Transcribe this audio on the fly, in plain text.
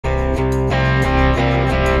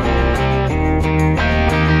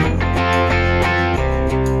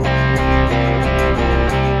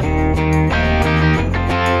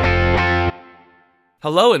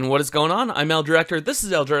Hello and what is going on? I'm El Director, this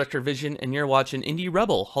is El Director Vision, and you're watching Indie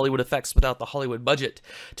Rebel, Hollywood effects without the Hollywood budget.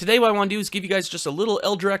 Today what I want to do is give you guys just a little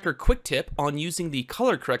El Director quick tip on using the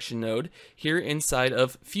color correction node here inside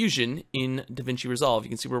of Fusion in DaVinci Resolve. You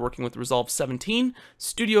can see we're working with Resolve 17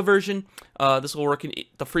 Studio version. This will work in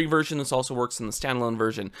the free version, this also works in the standalone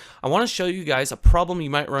version. I want to show you guys a problem you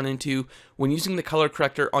might run into when using the color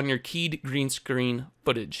corrector on your keyed green screen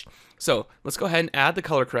footage. So let's go ahead and add the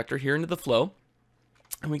color corrector here into the flow.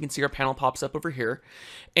 And we can see our panel pops up over here.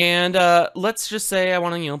 And let's just say I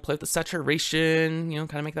want to, play with the saturation,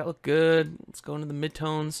 kind of make that look good. Let's go into the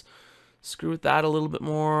midtones, screw with that a little bit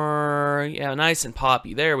more. Yeah, nice and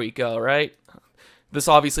poppy. There we go, right? This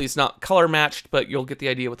obviously is not color matched, but you'll get the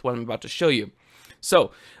idea with what I'm about to show you.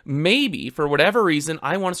 So maybe, for whatever reason,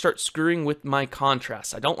 I want to start screwing with my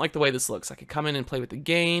contrast. I don't like the way this looks. I could come in and play with the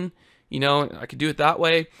gain. I could do it that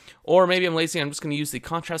way. Or maybe I'm lazy, I'm just going to use the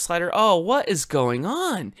contrast slider. Oh, what is going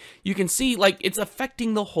on? You can see, it's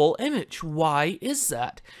affecting the whole image. Why is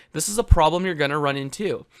that? This is a problem you're going to run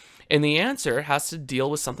into. And the answer has to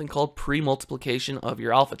deal with something called pre-multiplication of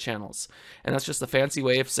your alpha channels. And that's just a fancy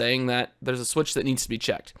way of saying that there's a switch that needs to be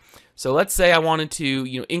checked. So let's say I wanted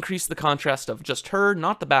to, increase the contrast of just her,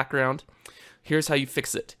 not the background. Here's how you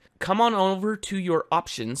fix it. Come on over to your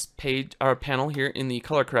options page or panel here in the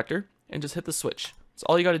color corrector and just hit the switch. That's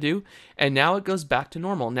all you got to do. And now it goes back to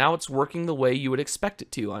normal. Now it's working the way you would expect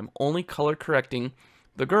it to. I'm only color correcting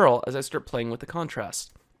the girl as I start playing with the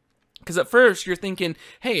contrast. Because at first you're thinking,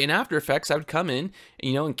 hey, in After Effects I would come in,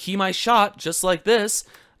 and key my shot just like this,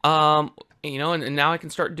 and now I can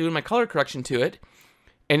start doing my color correction to it.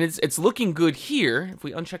 And it's looking good here. If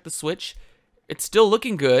we uncheck the switch, it's still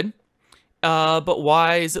looking good. But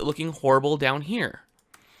why is it looking horrible down here?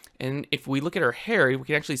 And if we look at her hair, we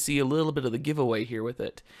can actually see a little bit of the giveaway here with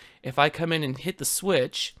it. If I come in and hit the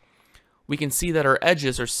switch, we can see that our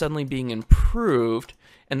edges are suddenly being improved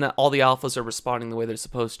and that all the alphas are responding the way they're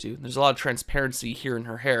supposed to. There's a lot of transparency here in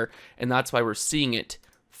her hair, and that's why we're seeing it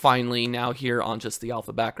finally now here on just the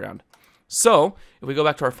alpha background. So if we go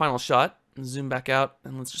back to our final shot, zoom back out,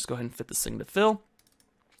 and let's just go ahead and fit this thing to fill.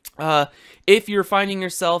 If you're finding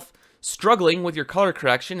yourself struggling with your color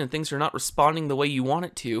correction and things are not responding the way you want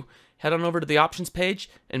it to, head on over to the options page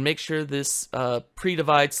and make sure this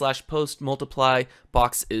pre-divide / post multiply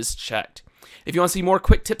box is checked. If you want to see more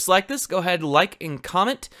quick tips like this, go ahead, like and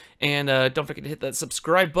comment, and don't forget to hit that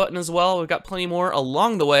subscribe button as well. We've got plenty more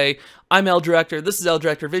along the way. I'm El Director, this is El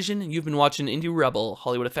Director Vision, and you've been watching Indie Rebel,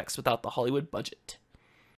 Hollywood effects without the Hollywood budget.